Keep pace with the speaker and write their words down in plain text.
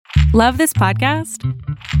Love this podcast?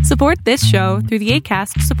 Support this show through the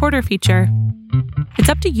Acast supporter feature. It's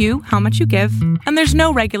up to you how much you give, and there's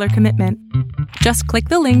no regular commitment. Just click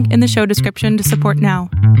the link in the show description to support now.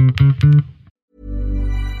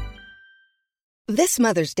 This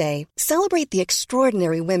Mother's Day, celebrate the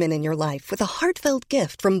extraordinary women in your life with a heartfelt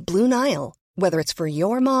gift from Blue Nile. Whether it's for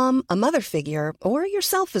your mom, a mother figure, or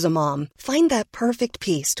yourself as a mom, find that perfect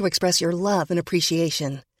piece to express your love and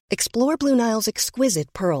appreciation. Explore Blue Nile's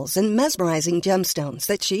exquisite pearls and mesmerizing gemstones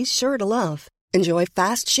that she's sure to love. Enjoy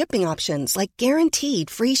fast shipping options like guaranteed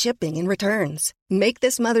free shipping and returns. Make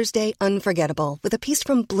this Mother's Day unforgettable with a piece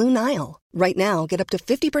from Blue Nile. Right now, get up to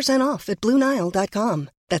 50% off at BlueNile.com.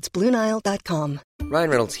 That's BlueNile.com. Ryan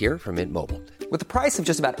Reynolds here from Mint Mobile. With the price of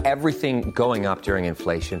just about everything going up during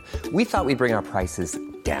inflation, we thought we'd bring our prices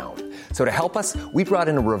down. So to help us, we brought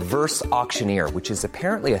in a reverse auctioneer, which is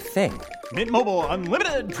apparently a thing. Mint Mobile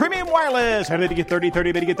Unlimited Premium Wireless. How to get 30,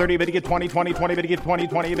 30, bit to get 30, bit to get 20, 20, 20, bit to get 20,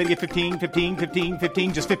 20, bit to get 15, 15, 15,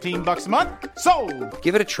 15, just $15 a month? Sold!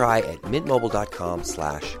 Give it a try at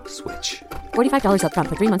mintmobile.com/switch. $45 up front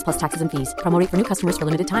for 3 months plus taxes and fees. Promo rate for new customers for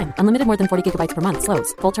limited time. Unlimited more than 40 gigabytes per month.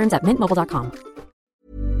 Slows full terms at mintmobile.com.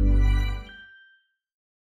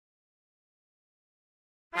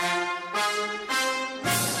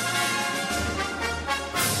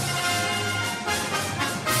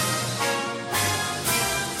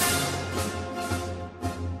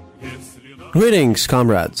 Greetings,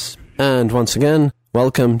 comrades, and once again,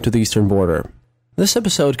 welcome to the Eastern Border. This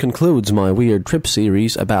episode concludes my weird trip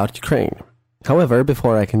series about Ukraine. However,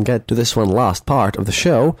 before I can get to this one last part of the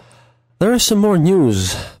show, there is some more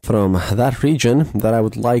news from that region that I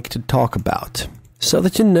would like to talk about, so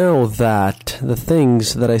that you know that the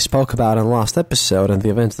things that I spoke about in the last episode and the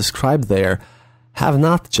events described there have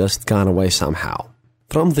not just gone away somehow.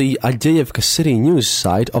 From the Adeyevka City news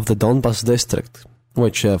site of the Donbas district,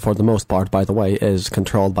 which for the most part, by the way, is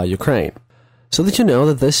controlled by Ukraine, so that you know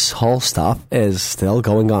that this whole stuff is still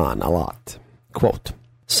going on a lot. Quote,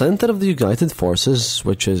 Center of the United Forces,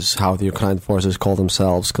 which is how the Ukraine forces call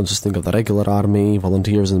themselves, consisting of the regular army,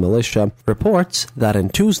 volunteers and militia, reports that on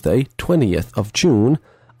Tuesday, 20th of June,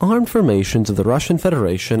 armed formations of the Russian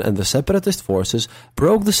Federation and the separatist forces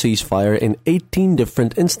broke the ceasefire in 18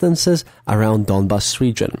 different instances around Donbas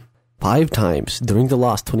region. 5 times during the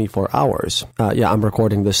last 24 hours. I'm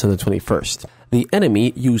recording this on the 21st. The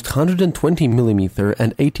enemy used 120mm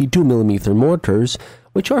and 82mm mortars,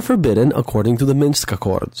 which are forbidden according to the Minsk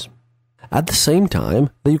Accords. At the same time,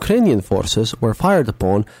 the Ukrainian forces were fired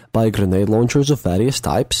upon by grenade launchers of various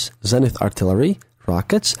types, Zenith artillery,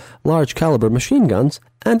 rockets, large-caliber machine guns,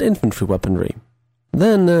 and infantry weaponry.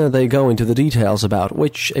 Then they go into the details about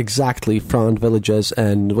which exactly front villages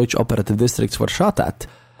and which operative districts were shot at.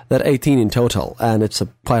 There are 18 in total, and it's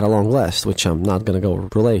quite a long list, which I'm not going to go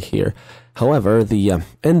relay here. However, the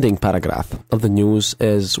ending paragraph of the news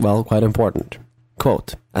is, well, quite important.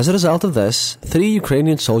 Quote, As a result of this, 3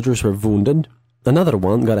 Ukrainian soldiers were wounded, another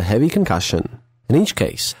one got a heavy concussion. In each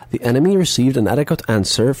case, the enemy received an adequate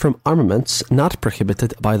answer from armaments not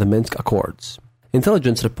prohibited by the Minsk Accords.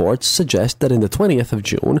 Intelligence reports suggest that in the 20th of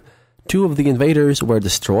June, 2 of the invaders were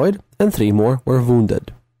destroyed and 3 more were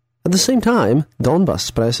wounded. At the same time,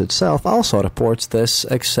 Donbas Press itself also reports this,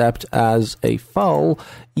 except as a foul,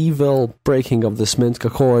 evil breaking of the Minsk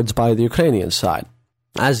Accords by the Ukrainian side.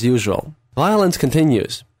 As usual, violence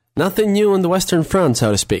continues. Nothing new on the Western Front,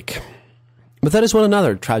 so to speak. But there is one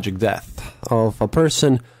another tragic death of a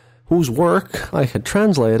person whose work I had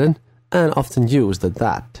translated and often used at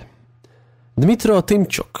that. Dmytro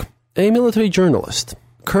Tymchuk, a military journalist,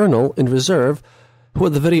 colonel in reserve, who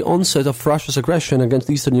at the very onset of Russia's aggression against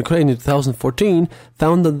eastern Ukraine in 2014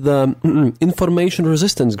 founded the Information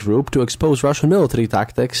Resistance Group to expose Russian military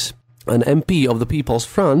tactics, an MP of the People's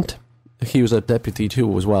Front, he was a deputy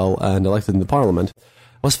too as well and elected in the parliament,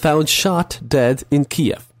 was found shot dead in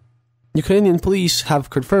Kiev. Ukrainian police have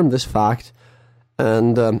confirmed this fact,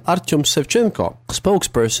 and Artyom Sevchenko,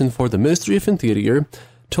 spokesperson for the Ministry of Interior,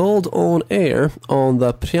 told on air on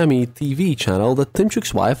the Primy TV channel that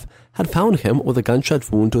Tymchuk's wife had found him with a gunshot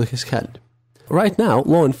wound to his head. Right now,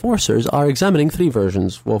 law enforcers are examining 3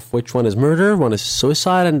 versions, of which one is murder, one is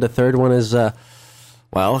suicide, and the third one is,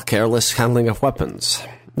 careless handling of weapons.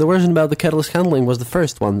 The version about the careless handling was the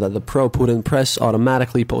first one that the pro-Putin press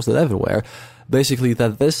automatically posted everywhere. Basically,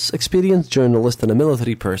 that this experienced journalist and a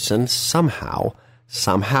military person somehow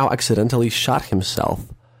accidentally shot himself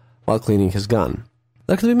while cleaning his gun.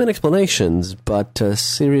 There could be many explanations, but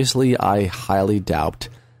seriously, I highly doubt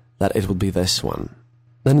that it would be this one.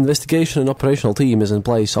 An investigation and operational team is in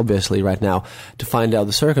place, obviously, right now, to find out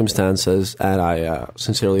the circumstances, and I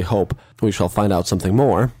sincerely hope we shall find out something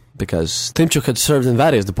more. because Tymchuk had served in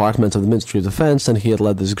various departments of the Ministry of Defense, and he had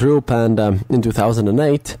led this group, and in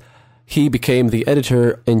 2008, he became the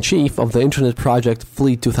editor-in-chief of the internet project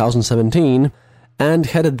Fleet 2017, and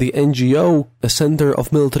headed the NGO, a Center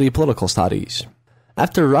of Military Political Studies.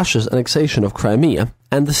 After Russia's annexation of Crimea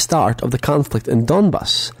and the start of the conflict in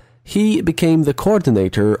Donbass, he became the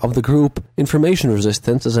coordinator of the group Information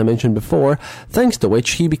Resistance, as I mentioned before, thanks to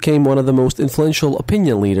which he became one of the most influential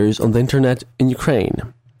opinion leaders on the internet in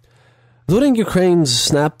Ukraine. During Ukraine's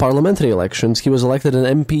snap parliamentary elections, he was elected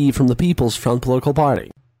an MP from the People's Front political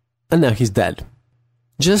party. And now he's dead.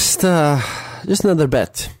 Just another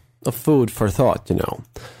bit of food for thought,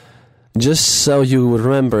 Just so you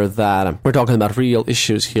remember that we're talking about real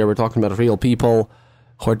issues here. We're talking about real people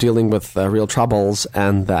who are dealing with real troubles,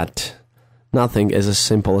 and that nothing is as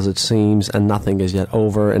simple as it seems, and nothing is yet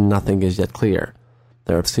over, and nothing is yet clear.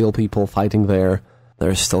 There are still people fighting there.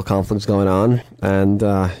 There's still conflicts going on, and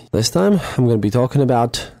this time I'm going to be talking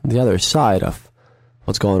about the other side of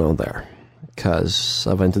what's going on there, because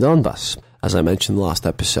I went to Donbass, as I mentioned in the last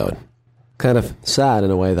episode. Kind of sad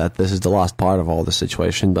in a way that this is the last part of all the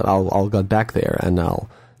situation, but I'll get back there and I'll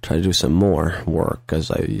try to do some more work,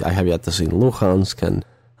 because I have yet to see Luhansk and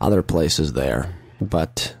other places there.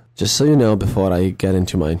 But just so you know, before I get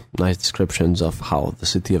into my nice descriptions of how the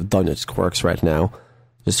city of Donetsk works right now,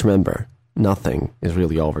 just remember, nothing is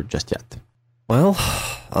really over just yet. Well,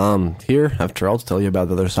 here, after all, to tell you about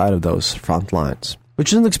the other side of those front lines,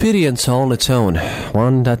 which is an experience all on its own,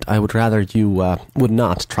 one that I would rather you would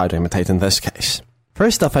not try to imitate in this case.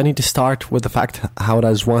 First off, I need to start with the fact, how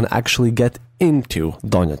does one actually get into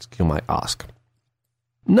Donetsk, you might ask.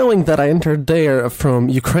 Knowing that I entered there from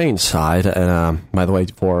Ukraine's side, and by the way,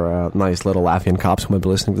 for nice little Latvian cops who might be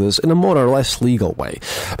listening to this, in a more or less legal way.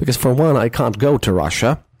 Because for one, I can't go to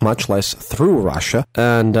Russia, much less through Russia,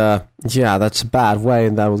 and yeah, that's a bad way,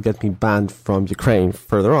 and that will get me banned from Ukraine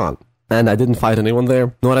further on. And I didn't fight anyone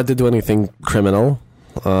there, nor did I do anything criminal.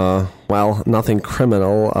 Well, nothing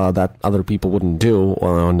criminal that other people wouldn't do,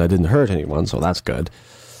 and I didn't hurt anyone, so that's good.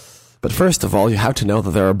 But first of all, you have to know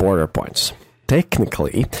that there are border points.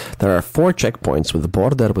 Technically, there are 4 checkpoints with the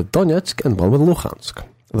border with Donetsk and one with Luhansk.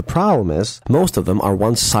 The problem is, most of them are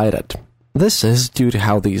one-sided. This is due to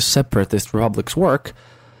how these separatist republics work.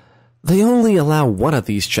 They only allow one of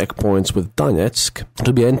these checkpoints with Donetsk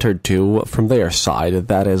to be entered to from their side.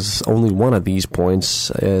 That is, only one of these points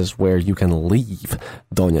is where you can leave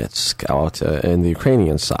Donetsk out in the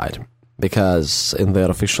Ukrainian side. Because in their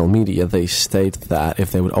official media, they state that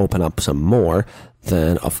if they would open up some more,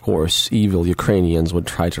 then, of course, evil Ukrainians would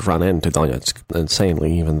try to run into Donetsk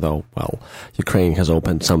insanely, even though, well, Ukraine has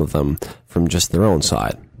opened some of them from just their own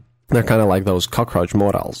side. They're kind of like those cockroach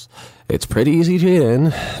models. It's pretty easy to get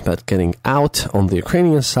in, but getting out on the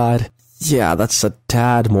Ukrainian side, yeah, that's a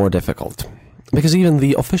tad more difficult. Because even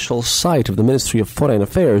the official site of the Ministry of Foreign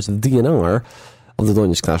Affairs, the DNR, of the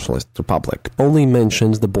Donetsk Nationalist Republic, only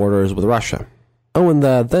mentions the borders with Russia. Oh, and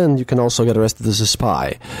then you can also get arrested as a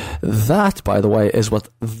spy. That, by the way, is what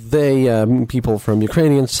they, people from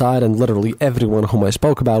Ukrainian side, and literally everyone whom I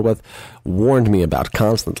spoke about with, warned me about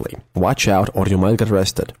constantly. Watch out, or you might get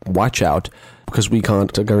arrested. Watch out, because we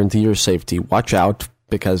can't guarantee your safety. Watch out,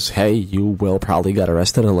 because, hey, you will probably get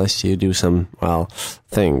arrested unless you do some, well,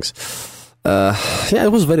 things. Yeah,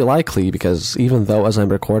 it was very likely, because even though as I'm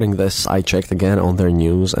recording this, I checked again on their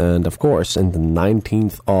news, and of course, in the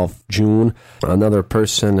 19th of June, another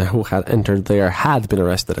person who had entered there had been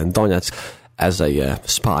arrested in Donetsk as a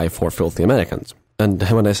spy for Filthy Americans. And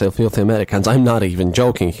when I say Filthy Americans, I'm not even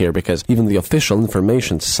joking here, because even the official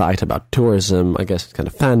information site about tourism, I guess it's kind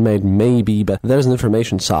of fan-made, maybe, but there's an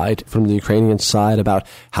information site from the Ukrainian side about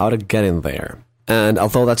how to get in there. And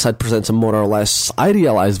although that site presents a more or less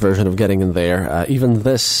idealized version of getting in there, even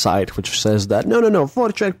this site, which says that, no, 4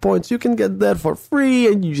 checkpoints, you can get there for free,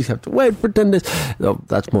 and you just have to wait for 10 days. No,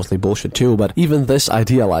 that's mostly bullshit too, but even this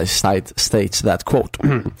idealized site states that, quote,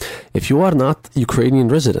 if you are not Ukrainian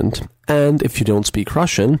resident, and if you don't speak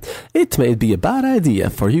Russian, it may be a bad idea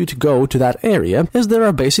for you to go to that area, as there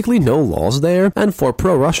are basically no laws there, and for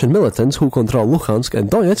pro-Russian militants who control Luhansk and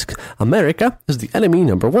Donetsk, America is the enemy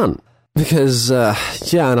number 1. Because,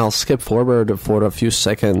 yeah, and I'll skip forward for a few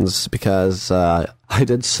seconds, because I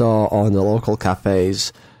did saw on the local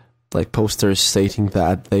cafes, like, posters stating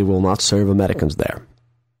that they will not serve Americans there.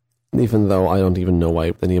 Even though I don't even know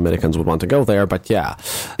why any Americans would want to go there, but yeah.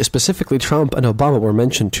 Specifically, Trump and Obama were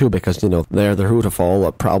mentioned too, because, they're the root of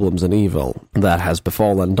all problems and evil that has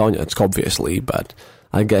befallen Donetsk, obviously, but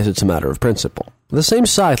I guess it's a matter of principle. The same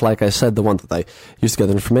site, like I said, the one that I used to get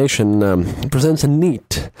information, presents a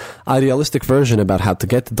neat, idealistic version about how to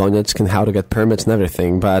get to Donetsk and how to get permits and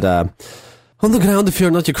everything, but on the ground, if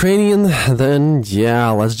you're not Ukrainian, then yeah,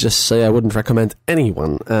 let's just say I wouldn't recommend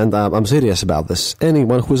anyone, and I'm serious about this,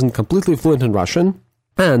 anyone who isn't completely fluent in Russian,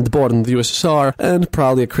 and born in the USSR, and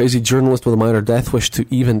probably a crazy journalist with a minor death wish to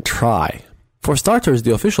even try. For starters,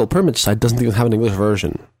 the official permit site doesn't even have an English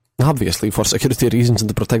version. Obviously, for security reasons and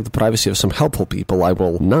to protect the privacy of some helpful people, I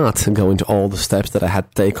will not go into all the steps that I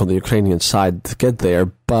had to take on the Ukrainian side to get there,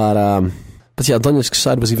 but yeah, Donetsk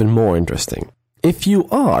side was even more interesting. If you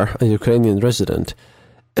are a Ukrainian resident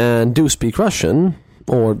and do speak Russian,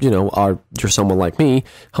 or, you're someone like me,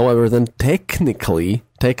 however, then technically,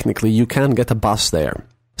 you can get a bus there.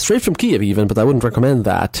 Straight from Kiev even, but I wouldn't recommend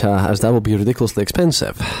that, as that would be ridiculously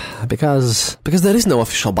expensive. Because there is no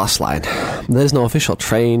official bus line. There is no official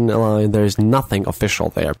train line. There is nothing official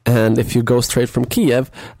there. And if you go straight from Kiev,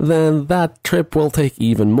 then that trip will take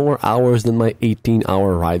even more hours than my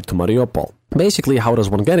 18-hour ride to Mariupol. Basically, how does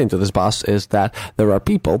one get into this bus is that there are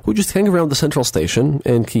people who just hang around the central station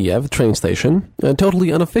in Kiev, train station,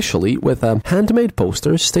 totally unofficially, with handmade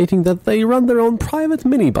posters stating that they run their own private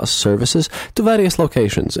minibus services to various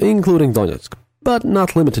locations, including Donetsk. But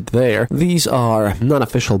not limited there. These are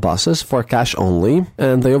non-official buses for cash only,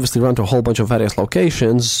 and they obviously run to a whole bunch of various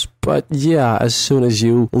locations. But yeah, as soon as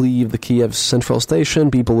you leave the Kiev central station,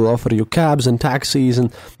 people will offer you cabs and taxis,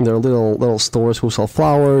 and there are little stores who sell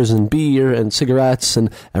flowers and beer and cigarettes, and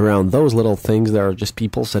around those little things there are just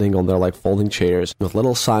people sitting on their folding chairs with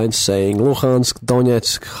little signs saying Luhansk,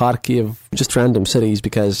 Donetsk, Kharkiv, just random cities,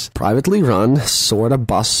 because privately run sort of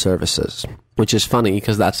bus services. Which is funny,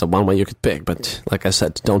 because that's the one way you could pick, but like I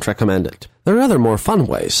said, don't recommend it. There are other more fun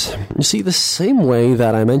ways. You see, the same way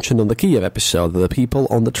that I mentioned on the Kiev episode, the people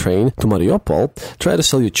on the train to Mariupol try to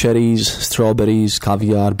sell you cherries, strawberries,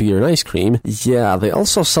 caviar, beer, and ice cream. Yeah, they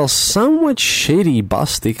also sell somewhat shady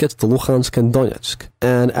bus tickets to Luhansk and Donetsk.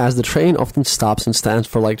 And as the train often stops and stands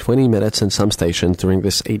for 20 minutes in some stations during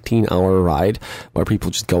this 18-hour ride, where people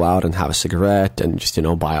just go out and have a cigarette and just,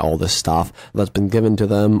 buy all this stuff that's been given to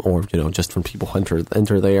them, or, just from people who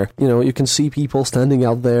enter there, you can see people standing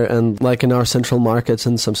out there, and like in our central markets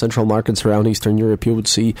and some central markets around Eastern Europe, you would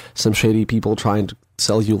see some shady people trying to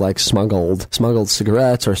sell you smuggled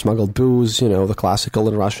cigarettes or smuggled booze, the classical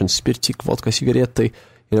in Russian, spirtik, vodka, cigarette,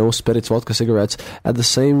 spirits, vodka, cigarettes. At the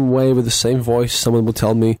same way, with the same voice, someone would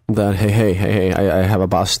tell me that, hey, I have a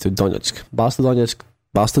bus to Donetsk. Bus to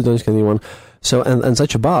Donetsk, anyone? So, and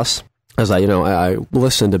such a bus, as I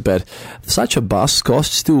listened a bit, such a bus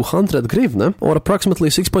costs 200 hryvnia, or approximately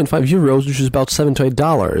 6.5 euros, which is about $7 to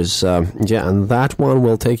 $8. And that one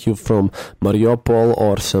will take you from Mariupol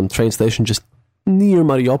or some train station just near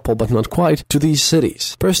Mariupol, but not quite, to these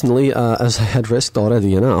cities. Personally, as I had risked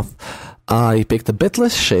already enough, I picked a bit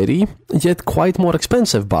less shady, yet quite more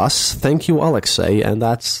expensive bus. Thank you, Alexei, and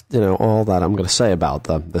that's, all that I'm going to say about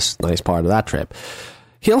this nice part of that trip.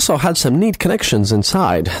 He also had some neat connections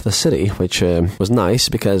inside the city, which was nice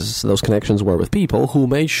because those connections were with people who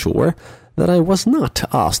made sure that I was not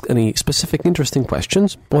asked any specific interesting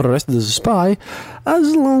questions or arrested as a spy,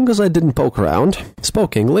 as long as I didn't poke around,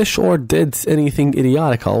 spoke English, or did anything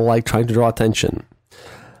idiotical like trying to draw attention.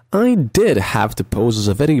 I did have to pose as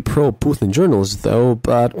a very pro-Putin journalist, though,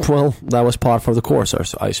 but, well, that was par for the course,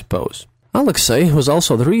 I suppose. Alexei was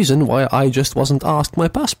also the reason why I just wasn't asked my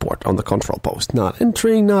passport on the control post. Not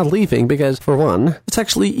entering, not leaving, because, for one, it's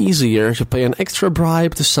actually easier to pay an extra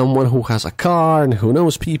bribe to someone who has a car and who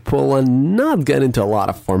knows people and not get into a lot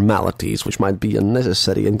of formalities, which might be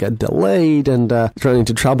unnecessary and get delayed and run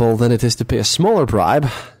into trouble, than it is to pay a smaller bribe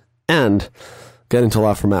and get into a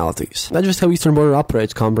lot of formalities. That's just how Eastern Border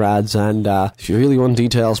operates, comrades, and if you really want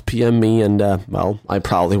details, PM me, and, well, I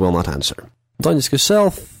probably will not answer. Donetsk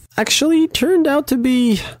itself actually turned out to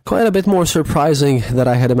be quite a bit more surprising than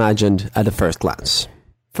I had imagined at the first glance.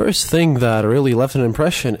 First thing that really left an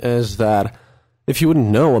impression is that if you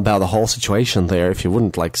wouldn't know about the whole situation there, if you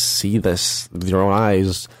wouldn't see this with your own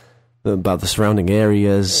eyes about the surrounding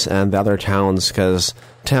areas and the other towns, because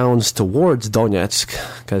towns towards Donetsk,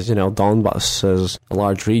 because, Donbas is a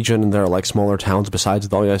large region and there are smaller towns besides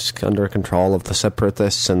Donetsk under control of the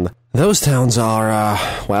separatists, and those towns are,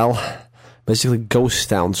 basically ghost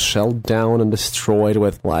towns shelled down and destroyed,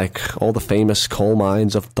 with all the famous coal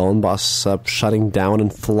mines of Donbas shutting down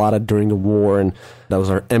and flooded during the war, and those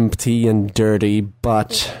are empty and dirty.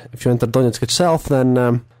 But if you enter Donetsk itself,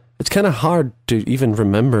 then it's kind of hard to even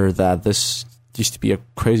remember that this used to be a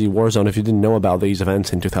crazy war zone if you didn't know about these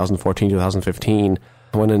events in 2014, 2015,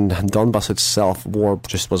 when in Donbas itself, war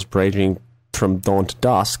just was raging from dawn to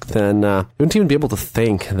dusk, then you wouldn't even be able to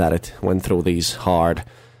think that it went through these hard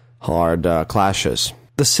clashes.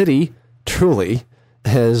 The city, truly,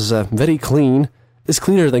 is very clean. It's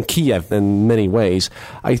cleaner than Kiev in many ways.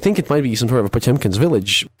 I think it might be some sort of a Potemkin's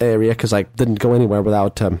village area, because I didn't go anywhere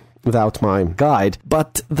without my guide.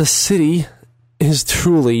 But the city is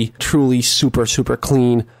truly super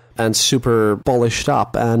clean and super polished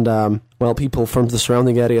up. And, people from the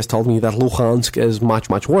surrounding areas told me that Luhansk is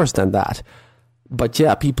much worse than that. But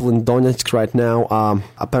yeah, people in Donetsk right now,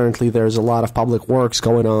 apparently there's a lot of public works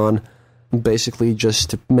going on, basically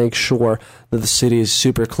just to make sure that the city is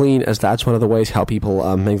super clean, as that's one of the ways how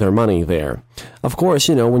people make their money there. Of course,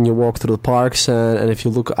 when you walk through the parks and if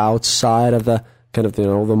you look outside of the kind of,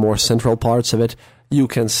 the more central parts of it, you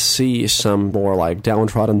can see some more like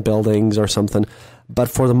downtrodden buildings or something. But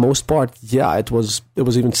for the most part, yeah, it was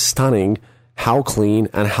even stunning how clean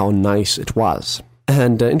and how nice it was.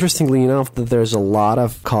 And interestingly enough, that there's a lot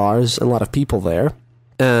of cars and a lot of people there.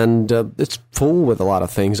 And it's full with a lot of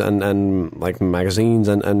things, and like magazines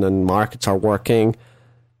and markets are working.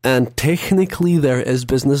 And technically there is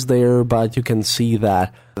business there, but you can see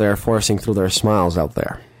that they're forcing through their smiles out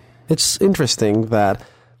there. It's interesting that,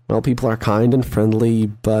 people are kind and friendly,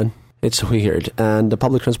 but it's weird. And the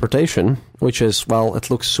public transportation, which is, it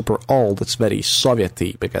looks super old. It's very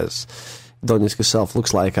Soviet-y, because Donetsk itself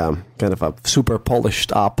looks like kind of a super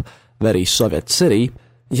polished up, very Soviet city.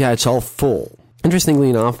 Yeah, it's all full. Interestingly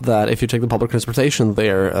enough, that if you take the public transportation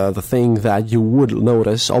there, the thing that you would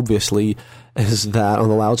notice, obviously, is that on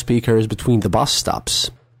the loudspeakers between the bus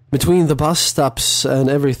stops. Between the bus stops and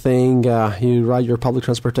everything, you ride your public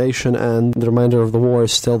transportation, and the reminder of the war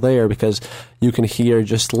is still there, because you can hear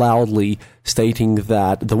just loudly stating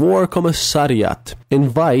that the War Commissariat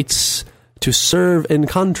invites to serve in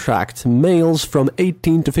contract males from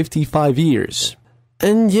 18 to 55 years.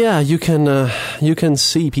 And yeah, you can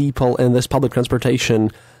see people in this public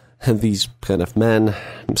transportation, these kind of men,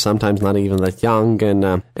 sometimes not even that young, in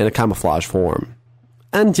a camouflage form.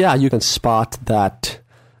 And yeah, you can spot that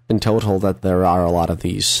in total that there are a lot of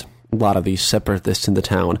these separatists in the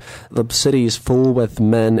town. The city is full with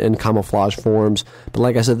men in camouflage forms, but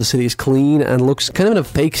like I said, the city is clean and looks kind of in a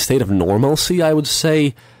fake state of normalcy, I would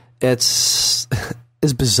say. It's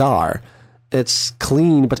bizarre. It's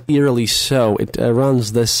clean, but eerily so. It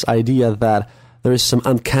runs this idea that there is some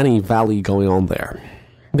uncanny valley going on there.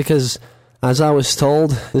 Because, as I was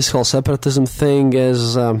told, this whole separatism thing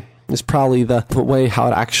is probably the way how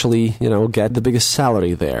to actually, get the biggest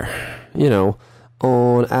salary there.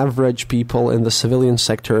 On average, people in the civilian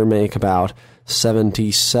sector make about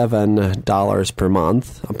 $77 per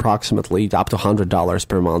month, approximately up to $100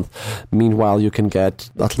 per month. Meanwhile, you can get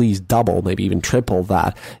at least double, maybe even triple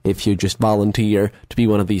that, if you just volunteer to be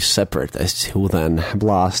one of these separatists who then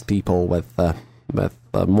blast people with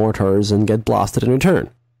mortars and get blasted in return.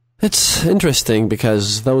 It's interesting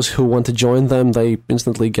because those who want to join them, they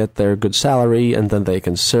instantly get their good salary, and then they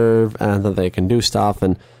can serve, and then they can do stuff,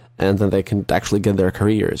 and then they can actually get their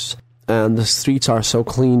careers. And the streets are so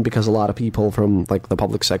clean because a lot of people from the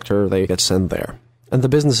public sector, they get sent there. And the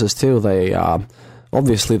businesses too, they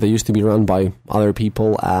obviously they used to be run by other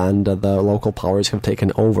people, and the local powers have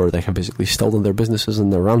taken over. They have basically stolen their businesses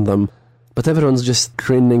and they run them. But everyone's just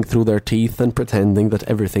grinning through their teeth and pretending that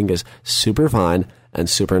everything is super fine and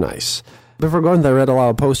super nice. Before going there, I read a lot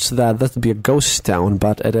of posts that would be a ghost town,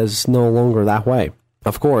 but it is no longer that way.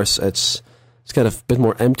 Of course, it's kind of a bit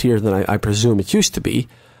more emptier than I presume it used to be.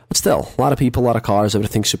 But still, a lot of people, a lot of cars,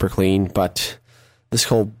 everything's super clean, but this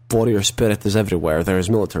whole warrior spirit is everywhere. There's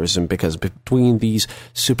militarism, because between these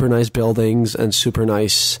super nice buildings and super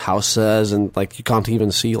nice houses, and you can't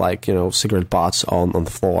even see cigarette butts on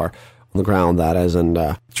the floor, on the ground, that is,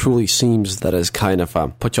 and truly seems that is kind of a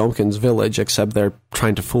Potemkin's village, except they're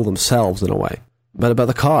trying to fool themselves in a way. But about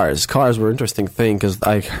the cars were an interesting thing, because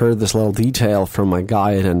I heard this little detail from my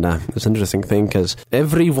guide, and it's an interesting thing, because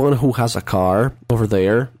everyone who has a car over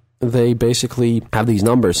there, they basically have these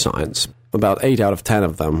number signs. About 8 out of 10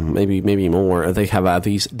 of them, maybe more, they have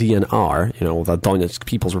these DNR, the Donetsk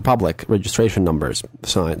People's Republic registration numbers,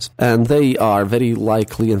 signs. And they are very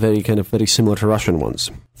likely and very similar to Russian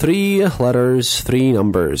ones. 3 letters, 3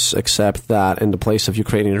 numbers, except that in the place of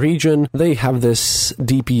Ukrainian region, they have this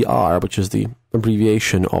DPR, which is the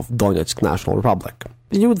abbreviation of Donetsk National Republic.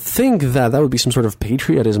 You would think that would be some sort of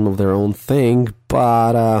patriotism of their own thing,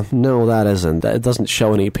 but no, that isn't. It doesn't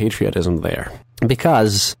show any patriotism there.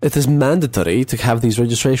 Because it is mandatory to have these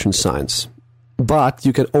registration signs. But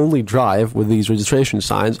you can only drive with these registration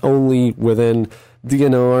signs only within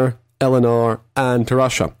DNR, LNR, and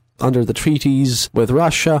Russia. under the treaties with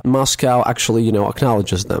Russia, Moscow actually,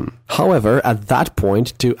 acknowledges them. However, at that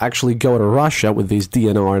point, to actually go to Russia with these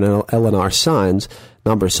DNR and LNR signs,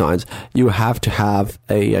 number signs, you have to have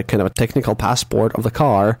a kind of a technical passport of the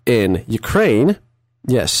car in Ukraine.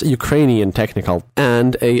 Yes, Ukrainian technical,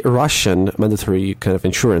 and a Russian mandatory kind of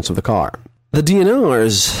insurance of the car. The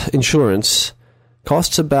DNR's insurance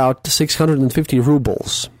costs about 650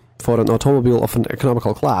 rubles for an automobile of an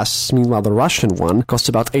economical class. Meanwhile, the Russian one costs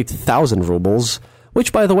about 8,000 rubles,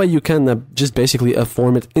 which, by the way, you can just basically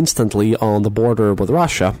form it instantly on the border with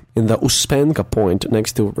Russia, in the Uspenka point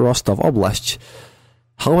next to Rostov Oblast.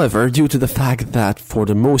 However, due to the fact that for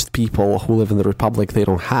the most people who live in the Republic, they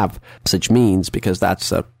don't have such means, because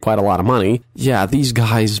that's quite a lot of money, these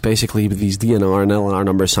guys, basically, these DNR and LNR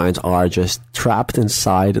number signs are just trapped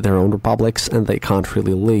inside their own republics, and they can't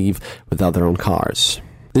really leave without their own cars.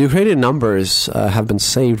 The Ukrainian numbers have been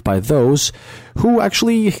saved by those who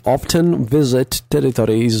actually often visit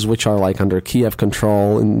territories which are like under Kiev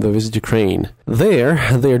control and they visit Ukraine. They're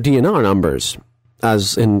DNR numbers.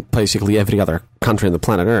 As in basically every other country on the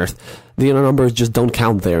planet Earth, the numbers just don't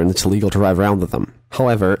count there, and it's illegal to drive around with them.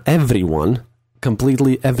 However,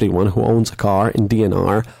 completely everyone who owns a car in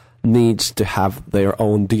DNR needs to have their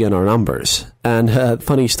own DNR numbers. And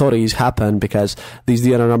funny stories happen because these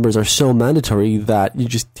DNR numbers are so mandatory that you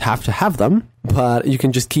just have to have them, but you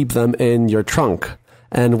can just keep them in your trunk.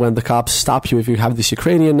 And when the cops stop you if you have this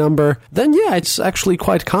Ukrainian number, then it's actually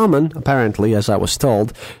quite common, apparently, as I was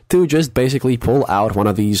told, to just basically pull out one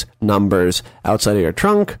of these numbers outside of your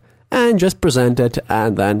trunk and just present it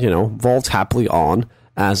and then, vault happily on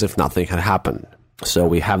as if nothing had happened. So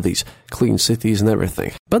we have these clean cities and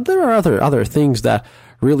everything. But there are other things that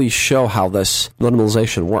really show how this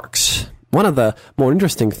normalization works. One of the more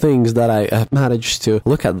interesting things that I managed to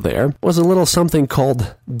look at there was a little something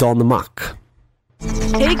called Donetsk.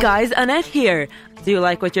 Hey guys, Annette here. Do you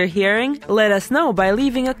like what you're hearing? Let us know by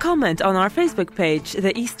leaving a comment on our Facebook page,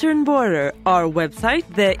 The Eastern Border, our website,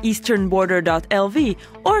 theeasternborder.lv,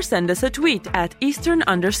 or send us a tweet at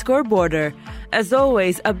Eastern_border. As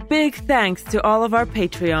always, a big thanks to all of our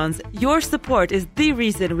Patreons. Your support is the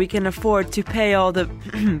reason we can afford to pay all the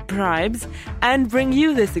bribes and bring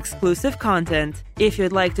you this exclusive content. If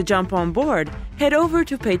you'd like to jump on board, head over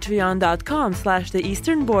to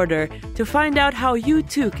patreon.com/theeasternborder to find out how you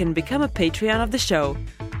too can become a Patreon of the show.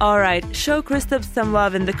 Alright, show Kristaps some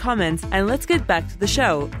love in the comments and let's get back to the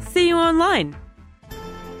show. See you online!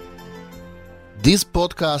 This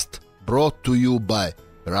podcast brought to you by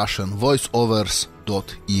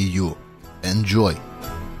RussianVoiceovers.eu. Enjoy!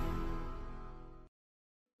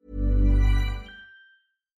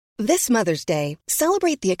 This Mother's Day,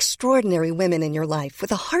 celebrate the extraordinary women in your life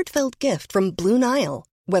with a heartfelt gift from Blue Nile.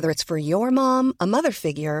 Whether it's for your mom, a mother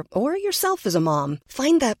figure, or yourself as a mom,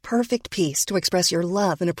 find that perfect piece to express your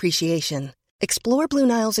love and appreciation. Explore Blue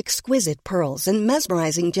Nile's exquisite pearls and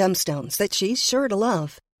mesmerizing gemstones that she's sure to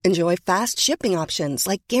love. Enjoy fast shipping options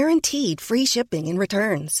like guaranteed free shipping and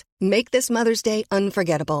returns. Make this Mother's Day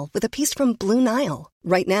unforgettable with a piece from Blue Nile.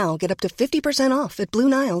 Right now, get up to 50% off at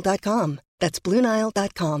BlueNile.com. That's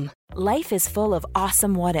BlueNile.com. Life is full of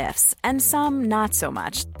awesome what-ifs, and some not so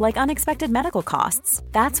much, like unexpected medical costs.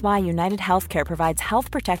 That's why United Healthcare provides Health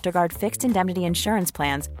Protector Guard fixed indemnity insurance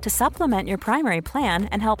plans to supplement your primary plan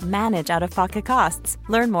and help manage out-of-pocket costs.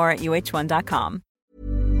 Learn more at UH1.com.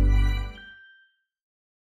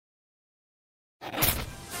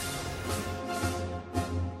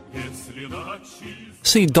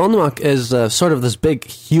 See, Donetsk is sort of this big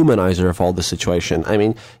humanizer of all the situation. I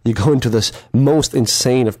mean, you go into this most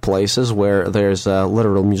insane of places where there's a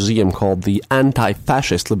literal museum called the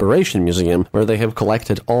Anti-Fascist Liberation Museum, where they have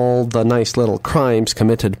collected all the nice little crimes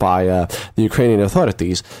committed by the Ukrainian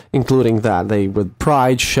authorities, including that they, with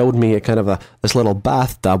pride, showed me a kind of this little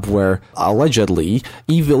bathtub where, allegedly,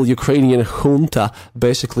 evil Ukrainian junta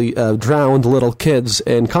basically drowned little kids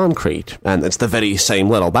in concrete. And it's the very same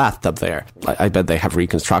little bathtub there. I bet they have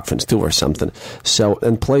reconstructions too or something. So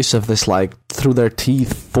in place of this like through their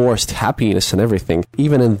teeth forced happiness and everything,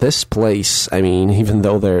 even in this place, I mean, even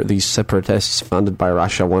though these separatists funded by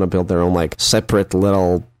Russia want to build their own like separate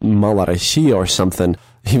little Mala Россия or something,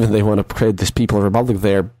 even they want to create this People's Republic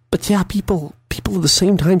there, but yeah, people at the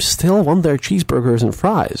same time still want their cheeseburgers and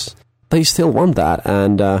fries. They still want that,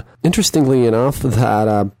 and interestingly enough,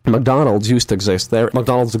 that McDonald's used to exist there.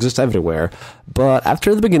 McDonald's exists everywhere, but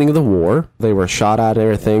after the beginning of the war, they were shot at and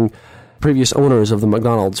everything. previous owners of the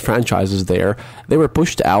McDonald's franchises there, they were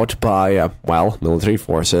pushed out by, military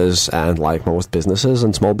forces, and like most businesses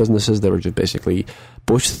and small businesses, they were just basically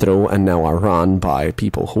pushed through and now are run by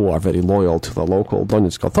people who are very loyal to the local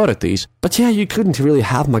Donetsk authorities. But yeah, you couldn't really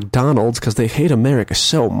have McDonald's because they hate America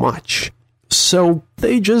so much. So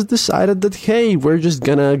they just decided that, hey, we're just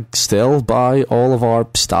gonna still buy all of our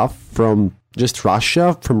stuff from just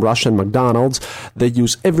Russia, from Russian McDonald's. They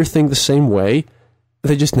use everything the same way.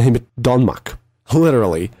 They just name it Donmak.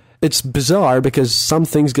 Literally. It's bizarre because some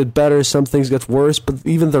things get better, some things get worse, but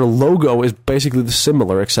even their logo is basically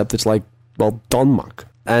similar, except it's like, Donmak.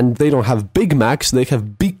 And they don't have Big Macs, they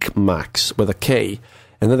have Big Macs with a K.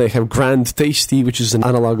 And then they have Grand Tasty, which is an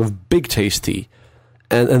analog of Big Tasty.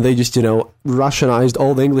 And they just, Russianized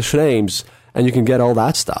all the English names, and you can get all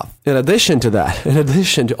that stuff. In addition to that, in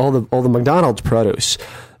addition to all the McDonald's produce,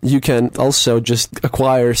 you can also just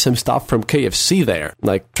acquire some stuff from KFC there,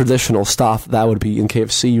 like traditional stuff that would be in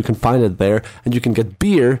KFC. You can find it there, and you can get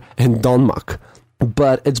beer in Donmak.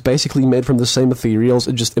 But it's basically made from the same materials,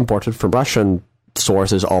 it's just imported from Russian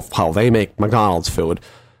sources of how they make McDonald's food.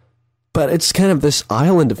 But it's kind of this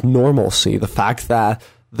island of normalcy, the fact that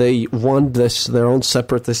they want their own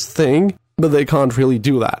separatist thing, but they can't really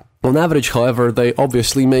do that. On average, however, they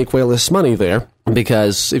obviously make way less money there,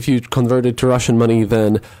 because if you convert it to Russian money,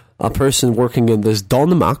 then a person working in this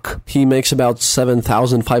Donmak, he makes about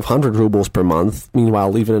 7,500 rubles per month.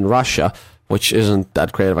 Meanwhile, even in Russia, which isn't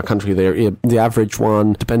that great of a country there, the average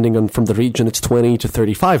one, depending on from the region, it's 20 to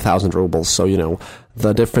 35,000 rubles. So,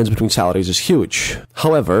 the difference between salaries is huge.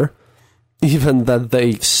 However, even that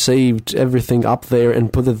they saved everything up there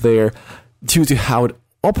and put it there due to how it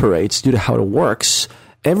operates, due to how it works,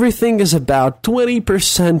 everything is about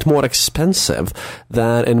 20% more expensive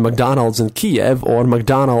than in McDonald's in Kiev or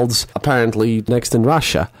McDonald's apparently next in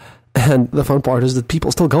Russia. And the fun part is that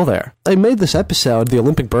people still go there. I made this episode, The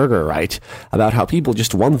Olympic Burger, right? About how people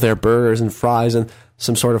just want their burgers and fries and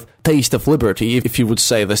some sort of taste of liberty, if you would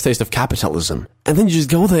say, this taste of capitalism. And then you just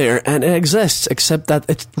go there and it exists, except that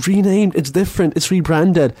it's renamed, it's different, it's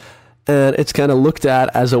rebranded, and it's kind of looked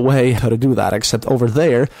at as a way how to do that, except over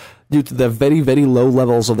there, due to the very, very low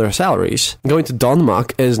levels of their salaries, going to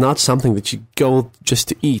Donmak is not something that you go just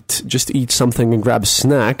to eat something and grab a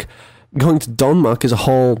snack. Going to Donmak is a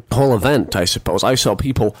whole event, I suppose. I saw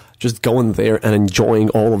people just going there and enjoying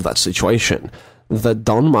all of that situation. The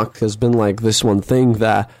Donmak has been like this one thing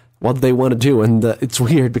that what they want to do, and it's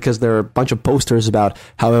weird because there are a bunch of posters about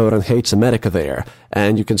how everyone hates America there,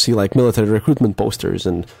 and you can see like military recruitment posters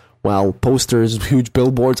and posters, huge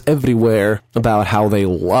billboards everywhere about how they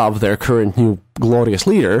love their current new glorious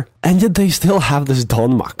leader, and yet they still have this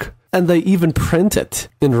Donmak. And they even print it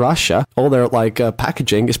in Russia. All their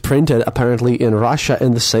packaging is printed apparently in Russia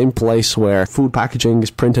in the same place where food packaging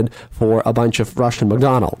is printed for a bunch of Russian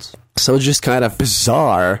McDonald's. So it's just kind of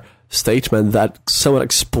bizarre statement that someone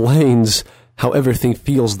explains how everything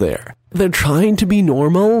feels there. They're trying to be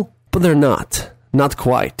normal, but they're not. Not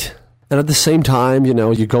quite. And at the same time,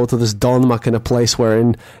 you go to this Donmak in a place where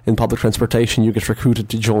in public transportation you get recruited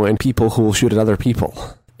to join people who will shoot at other people.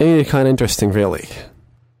 Ain't it kind of interesting, really?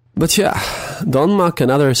 But yeah, Donmak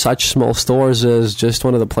and other such small stores is just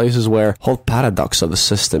one of the places where whole paradox of the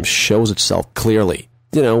system shows itself clearly.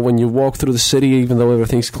 When you walk through the city, even though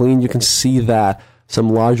everything's clean, you can see that some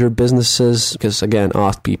larger businesses, because again,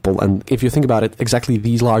 ask people, and if you think about it, exactly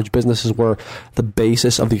these large businesses were the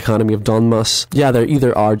basis of the economy of Donbass. Yeah, they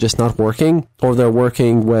either are just not working, or they're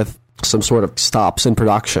working with some sort of stops in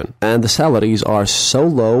production. And the salaries are so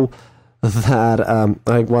low that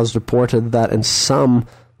it was reported that in some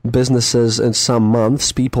businesses, in some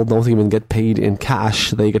months, people don't even get paid in cash.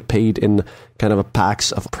 They get paid in kind of a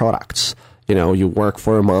packs of products. You work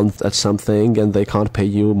for a month at something and they can't pay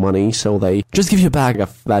you money, so they just give you a bag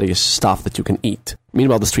of various stuff that you can eat.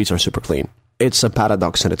 Meanwhile, the streets are super clean. It's a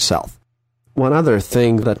paradox in itself. One other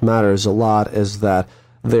thing that matters a lot is that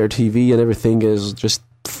their TV and everything is just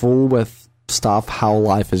full with stuff, how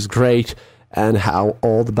life is great, and how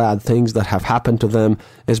all the bad things that have happened to them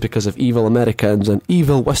is because of evil Americans and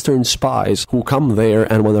evil Western spies who come there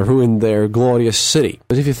and want to ruin their glorious city.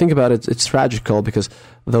 But if you think about it, it's tragical because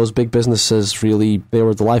those big businesses really, they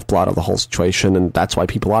were the lifeblood of the whole situation, and that's why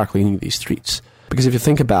people are cleaning these streets. Because if you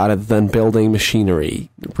think about it, then building machinery,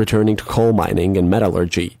 returning to coal mining and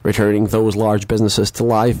metallurgy, returning those large businesses to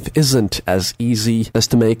life isn't as easy as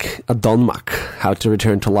to make a Donmak, how to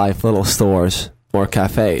return to life little stores or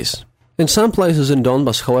cafes. In some places in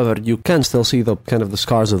Donbass, however, you can still see the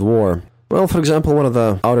scars of the war. Well, for example, one of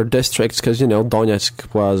the outer districts, because,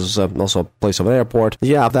 Donetsk was also a place of an airport.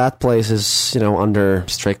 Yeah, that place is, under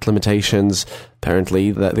strict limitations.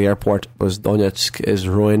 Apparently, the airport was Donetsk is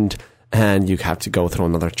ruined, and you have to go through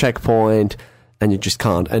another checkpoint, and you just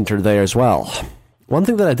can't enter there as well. One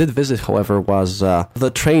thing that I did visit, however, was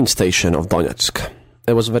the train station of Donetsk.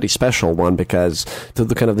 It was a very special one because to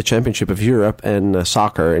the kind of the championship of Europe in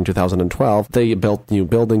soccer in 2012, they built new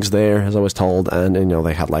buildings there, as I was told, and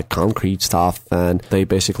they had like concrete stuff, and they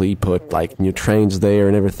basically put like new trains there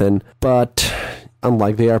and everything. But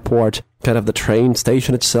unlike the airport, kind of the train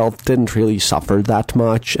station itself didn't really suffer that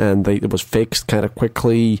much, and it was fixed kind of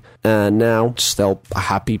quickly, and now it's still a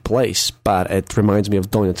happy place, but it reminds me of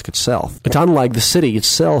Donetsk itself. But unlike the city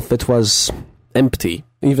itself, it was empty.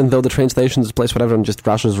 Even though the train station is a place where everyone just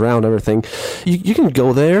rushes around everything, you can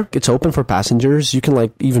go there, it's open for passengers, you can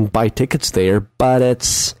like even buy tickets there, but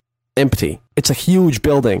it's empty. It's a huge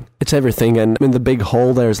building, it's everything, and in the big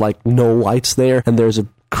hall there's like no lights there, and there's a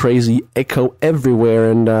crazy echo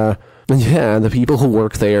everywhere, and the people who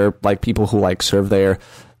work there, like people who like serve there,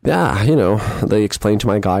 they explained to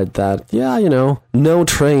my guide that, no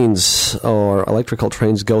trains or electrical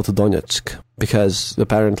trains go to Donetsk, because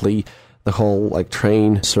apparently the whole like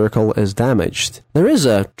train circle is damaged. There is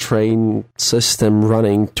a train system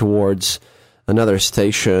running towards another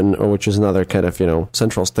station, or which is another kind of,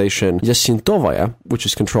 central station, Yasintovaya, which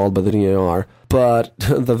is controlled by the DNR. But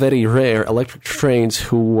the very rare electric trains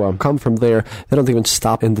who come from there, they don't even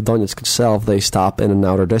stop in the Donetsk itself, they stop in an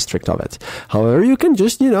outer district of it. However, you can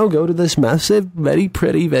just, go to this massive, very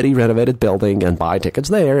pretty, very renovated building and buy tickets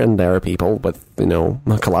there, and there are people with,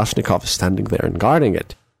 Kalashnikov standing there and guarding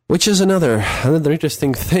it. Which is another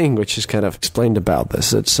interesting thing, which is kind of explained about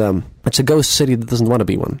this. It's a ghost city that doesn't want to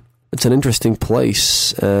be one. It's an interesting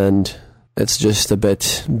place, and it's just a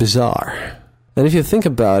bit bizarre. And if you think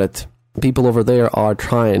about it, people over there are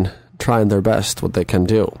trying their best what they can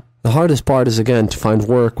do. The hardest part is, again, to find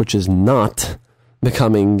work which is not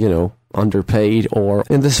becoming, underpaid, or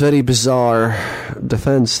in this very bizarre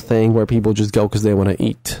defense thing where people just go because they want to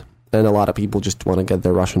eat. And a lot of people just want to get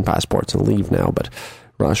their Russian passports and leave now, but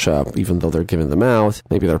Russia, even though they're giving them out,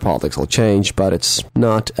 maybe their politics will change, but it's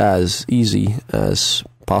not as easy as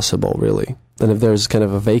possible, really. And if there's kind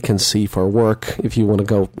of a vacancy for work, if you want to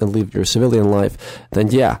go and live your civilian life, then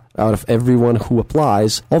out of everyone who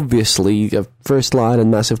applies, obviously, a first line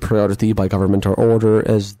and massive priority by government or order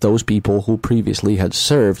is those people who previously had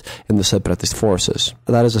served in the separatist forces.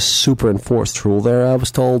 That is a super enforced rule there, I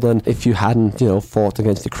was told, and if you hadn't, fought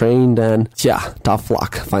against Ukraine, then, tough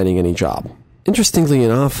luck finding any job. Interestingly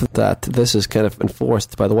enough, that this is kind of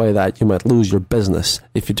enforced by the way that you might lose your business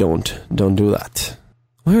if you don't do that.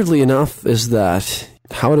 Weirdly enough is that,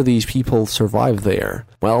 how do these people survive there?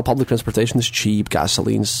 Well, public transportation is cheap,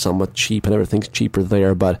 gasoline's somewhat cheap, and everything's cheaper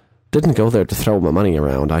there, but didn't go there to throw my money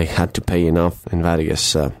around. I had to pay enough in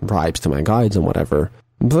various bribes to my guides and whatever.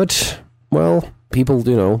 But, well, people,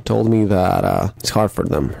 told me that it's hard for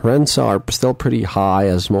them. Rents are still pretty high,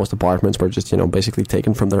 as most apartments were just, basically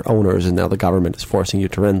taken from their owners, and now the government is forcing you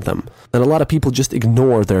to rent them. And a lot of people just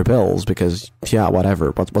ignore their bills because,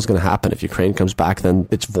 whatever. What's going to happen if Ukraine comes back? Then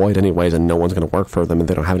it's void anyways, and no one's going to work for them, and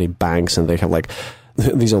they don't have any banks, and they have,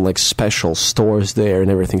 these are special stores there,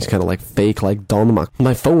 and everything's kind of fake, like Donetsk.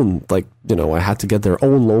 My phone, I had to get their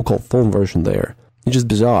own local phone version there. It's just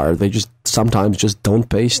bizarre. They just sometimes just don't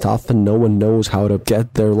pay stuff, and no one knows how to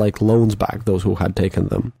get their loans back, those who had taken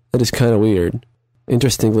them. It is kind of weird.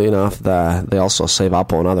 Interestingly enough, that they also save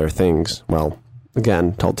up on other things. Well,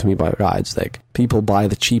 again, told to me by guides, people buy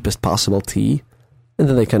the cheapest possible tea, and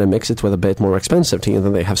then they kind of mix it with a bit more expensive tea, and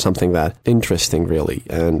then they have something that interesting, really.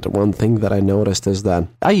 And one thing that I noticed is that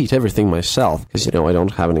I eat everything myself, because, I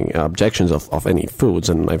don't have any objections of any foods,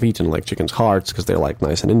 and I've eaten, chicken's hearts, because they're,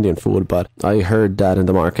 nice and Indian food, but I heard that in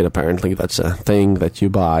the market, apparently, that's a thing that you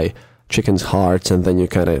buy chicken's hearts, and then you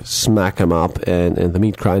kind of smack them up in the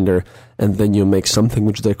meat grinder, and then you make something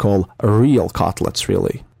which they call real cutlets,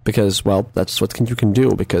 really. Because, well, that's what you can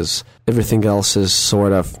do, because everything else is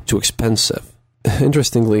sort of too expensive.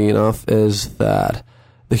 Interestingly enough is that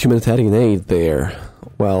the humanitarian aid there,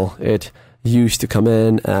 well, it used to come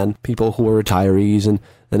in, and people who were retirees and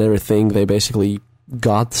everything, they basically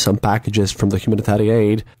got some packages from the humanitarian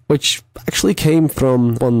aid, which actually came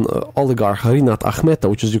from one oligarch, Rinat Akhmetov,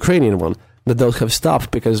 which is Ukrainian one, that those have stopped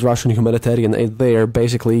because Russian humanitarian aid there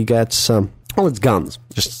basically gets, it's guns,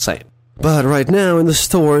 just say it. But right now in the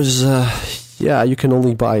stores, you can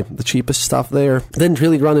only buy the cheapest stuff there. Didn't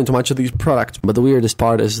really run into much of these products. But the weirdest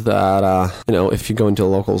part is that, if you go into a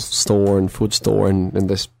local store and food store in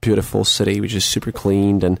this beautiful city, which is super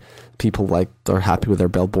cleaned, and people are happy with their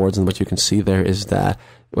billboards, and what you can see there is that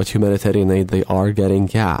what humanitarian aid they are getting,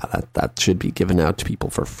 that should be given out to people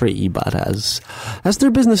for free. But as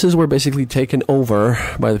their businesses were basically taken over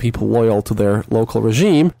by the people loyal to their local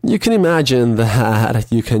regime, you can imagine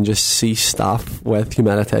that you can just see stuff with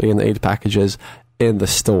humanitarian aid packages in the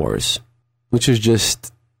stores, which is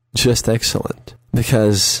just excellent.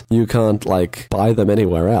 Because you can't, buy them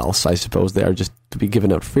anywhere else. I suppose they are just to be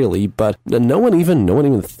given out freely, but no one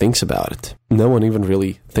even thinks about it. No one even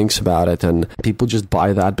really thinks about it, and people just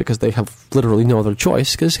buy that because they have literally no other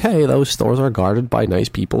choice, because, hey, those stores are guarded by nice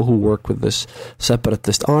people who work with this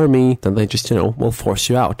separatist army, then they just, will force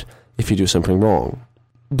you out if you do something wrong.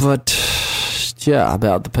 But, yeah,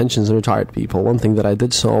 about the pensions and retired people, one thing that I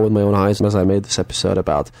did saw with my own eyes as I made this episode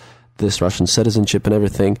about this Russian citizenship and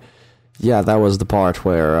everything, yeah, that was the part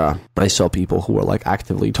where I saw people who were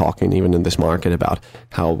actively talking, even in this market, about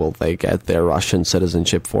how will they get their Russian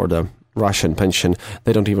citizenship for the Russian pension.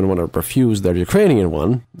 They don't even want to refuse their Ukrainian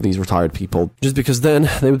one, these retired people, just because then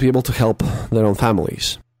they would be able to help their own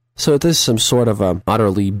families. So it is some sort of a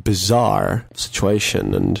utterly bizarre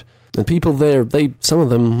situation, and people there, some of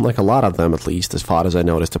them, a lot of them at least, as far as I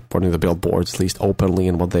noticed, according to the billboards, at least openly,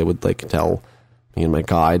 and what they would tell me and my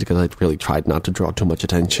guide, because I really tried not to draw too much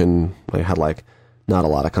attention. I had not a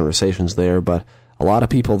lot of conversations there, but a lot of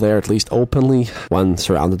people there, at least openly, when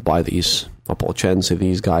surrounded by these opolchenцы,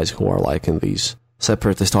 these guys who are in these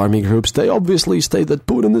separatist army groups, they obviously state that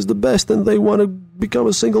Putin is the best and they want to become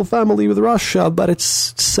a single family with Russia, but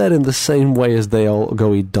it's said in the same way as they all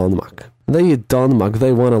go eat donmak. They eat donmak,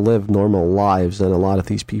 they want to live normal lives, and a lot of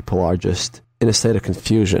these people are just in a state of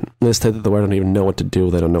confusion, in a state that they don't even know what to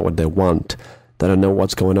do, they don't know what they want. They don't know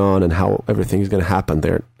what's going on and how everything is going to happen.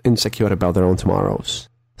 They're insecure about their own tomorrows.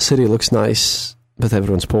 City looks nice, but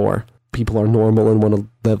everyone's poor. People are normal and want to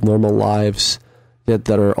live normal lives, yet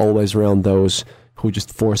there are always around those who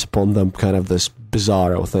just force upon them kind of this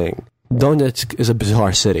bizarro thing. Donetsk is a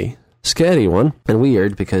bizarre city. Scary one, and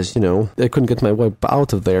weird because, I couldn't get my way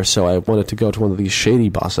out of there, so I wanted to go to one of these shady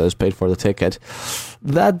buses, paid for the ticket.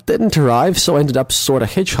 That didn't arrive, so I ended up sort of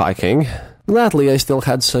hitchhiking. Gladly, I still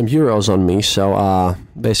had some euros on me, so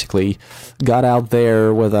basically got out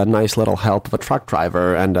there with a nice little help of a truck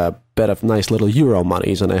driver and a bit of nice little euro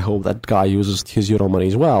monies, and I hope that guy uses his euro money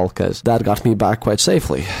as well, because that got me back quite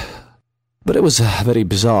safely. But it was a very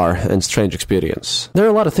bizarre and strange experience. There are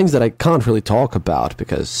a lot of things that I can't really talk about,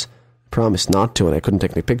 because I promised not to, and I couldn't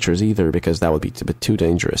take any pictures either, because that would be a bit too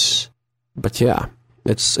dangerous. But yeah,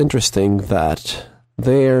 it's interesting that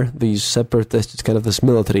there, these separatists, it's kind of this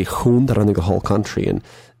military junta running the whole country, and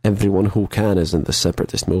everyone who can is in the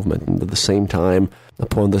separatist movement. And at the same time,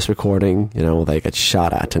 upon this recording, they get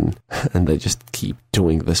shot at, and they just keep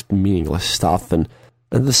doing this meaningless stuff. And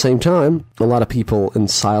at the same time, a lot of people in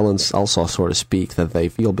silence also sort of speak that they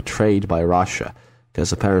feel betrayed by Russia,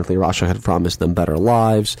 because apparently Russia had promised them better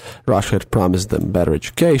lives, Russia had promised them better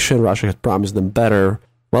education, Russia had promised them better,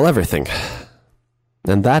 everything.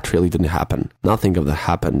 And that really didn't happen. Nothing of that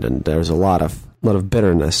happened, and there's a lot of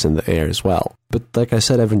bitterness in the air as well. But like I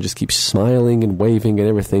said, everyone just keeps smiling and waving and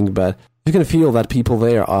everything, but you can feel that people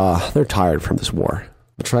there, they're tired from this war.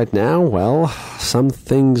 But right now, some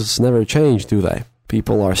things never change, do they?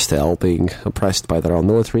 People are still being oppressed by their own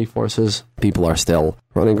military forces. People are still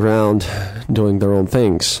running around, doing their own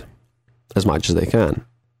things, as much as they can.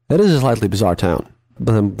 It is a slightly bizarre town,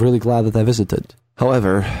 but I'm really glad that I visited.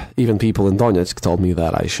 However, even people in Donetsk told me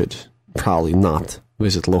that I should probably not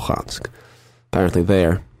visit Luhansk. Apparently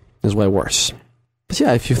there is way worse. But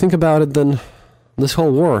yeah, if you think about it, then this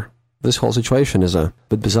whole war, this whole situation is a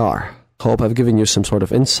bit bizarre. Hope I've given you some sort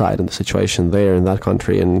of insight in the situation there in that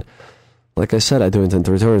country, and like I said, I do intend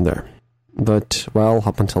to return there. But,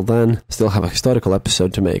 up until then, still have a historical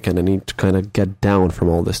episode to make, and I need to kind of get down from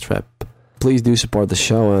all this trip. Please do support the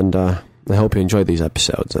show, and I hope you enjoyed these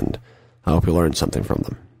episodes, and I hope you learned something from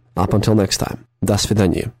them. Up until next time. До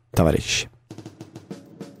свидания, товарищи.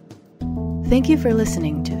 Thank you for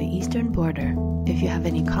listening to The Eastern Border. If you have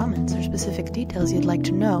any comments or specific details you'd like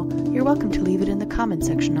to know, you're welcome to leave it in the comment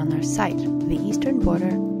section on our site,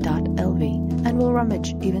 theeasternborder.lv, and we'll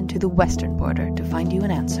rummage even to the western border to find you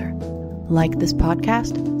an answer. Like this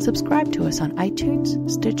podcast, subscribe to us on iTunes,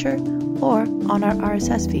 Stitcher, or on our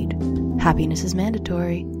RSS feed. Happiness is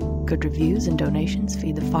mandatory. Good reviews and donations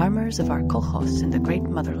feed the farmers of our kolkhozs in the great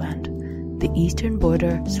motherland. The Eastern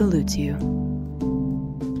Border salutes you.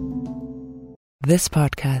 This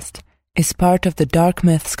podcast is part of the Dark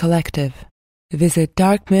Myths Collective. Visit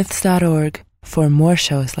darkmyths.org for more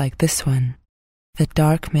shows like this one, The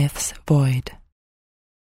Dark Myths Void.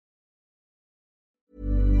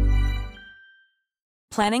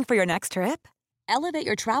 Planning for your next trip? Elevate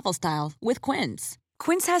your travel style with Quince.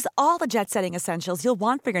 Quince has all the jet-setting essentials you'll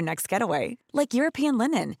want for your next getaway, like European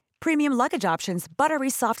linen, premium luggage options, buttery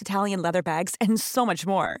soft Italian leather bags, and so much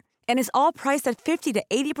more. And is all priced at 50 to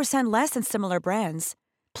 80% less than similar brands.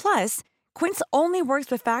 Plus, Quince only works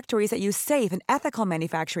with factories that use safe and ethical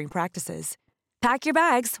manufacturing practices. Pack your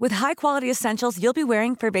bags with high-quality essentials you'll be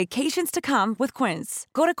wearing for vacations to come with Quince.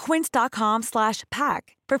 Go to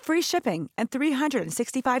quince.com/pack for free shipping and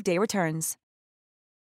 365-day returns.